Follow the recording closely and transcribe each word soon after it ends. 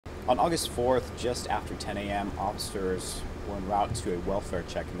On August 4th, just after 10 a.m., officers were en route to a welfare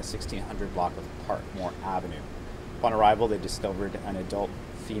check in the 1600 block of Parkmore Avenue. Upon arrival, they discovered an adult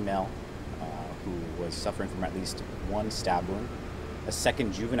female who was suffering from at least one stab wound. A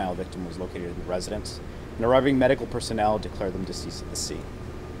second juvenile victim was located in the residence, and arriving medical personnel declared them deceased at the scene.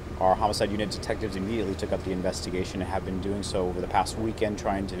 Our homicide unit detectives immediately took up the investigation and have been doing so over the past weekend,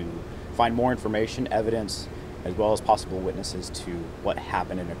 trying to find more information, evidence, as well as possible witnesses to what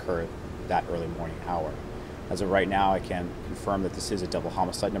happened and occurred that early morning hour. As of right now, I can confirm that this is a double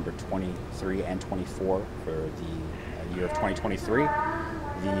homicide, number 23 and 24 for the year of 2023.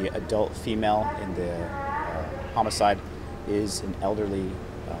 The adult female in the homicide is an elderly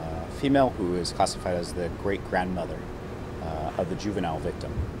female who is classified as the great-grandmother of the juvenile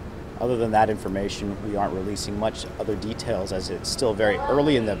victim. Other than that information, we aren't releasing much other details as it's still very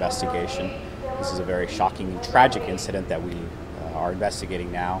early in the investigation. This is a very shocking and tragic incident that we are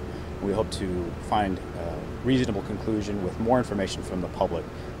investigating now. We hope to find a reasonable conclusion with more information from the public.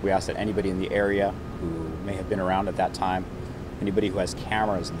 We ask that anybody in the area who may have been around at that time, anybody who has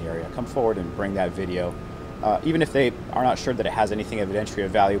cameras in the area, come forward and bring that video. Even if they are not sure that it has anything evidentiary of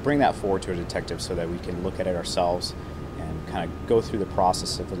value, bring that forward to a detective so that we can look at it ourselves and kind of go through the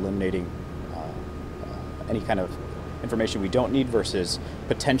process of eliminating any kind of information we don't need versus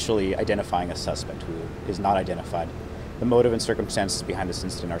potentially identifying a suspect who is not identified. The motive and circumstances behind this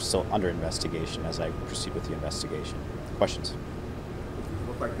incident are still under investigation as I proceed with the investigation. Questions? It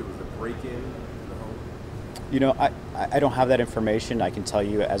looked like there was a break-in in the home. You know, I don't have that information. I can tell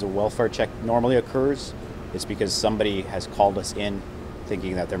you as a welfare check normally occurs, it's because somebody has called us in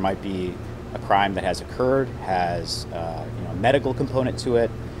thinking that there might be a crime that has occurred, has a medical component to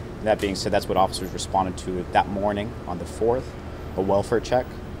it. That being said, that's what officers responded to that morning on the 4th, a welfare check.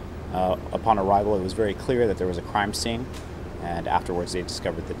 Upon arrival, it was very clear that there was a crime scene, and afterwards they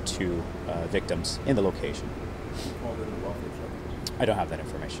discovered the two victims in the location. Who called in the welfare check? I don't have that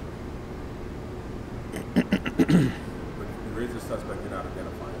information. But there is a suspect you're not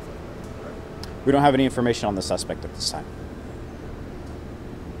identifying, right? We don't have any information on the suspect at this time.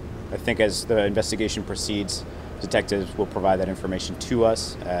 I think as the investigation proceeds, detectives will provide that information to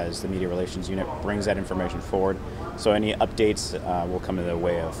us as the media relations unit brings that information forward. So any updates will come in the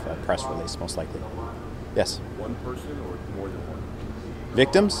way of a press release, most likely. Yes? One person or more than one?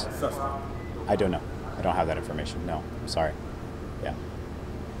 Victims? Suspect. I don't know. I don't have that information. No, I'm sorry. Yeah.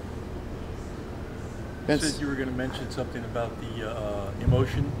 You Vince? said you were going to mention something about the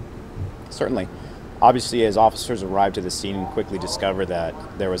emotion. Certainly. Obviously, as officers arrived to the scene and quickly discovered that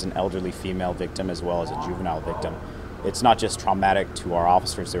there was an elderly female victim as well as a juvenile victim, it's not just traumatic to our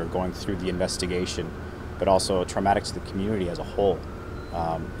officers that are going through the investigation, but also traumatic to the community as a whole.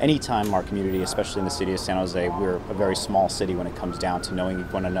 Anytime our community, especially in the city of San Jose, we're a very small city when it comes down to knowing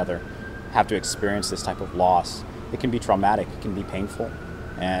one another, have to experience this type of loss. It can be traumatic, it can be painful,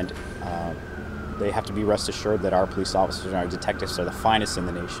 and they have to be rest assured that our police officers and our detectives are the finest in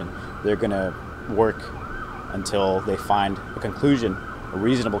the nation. They're going to work until they find a conclusion, a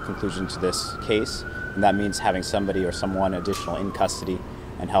reasonable conclusion to this case, and that means having somebody or someone additional in custody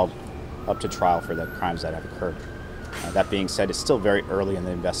and held up to trial for the crimes that have occurred. That being said, it's still very early in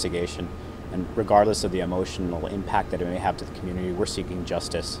the investigation, and regardless of the emotional impact that it may have to the community, we're seeking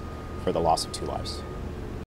justice for the loss of two lives.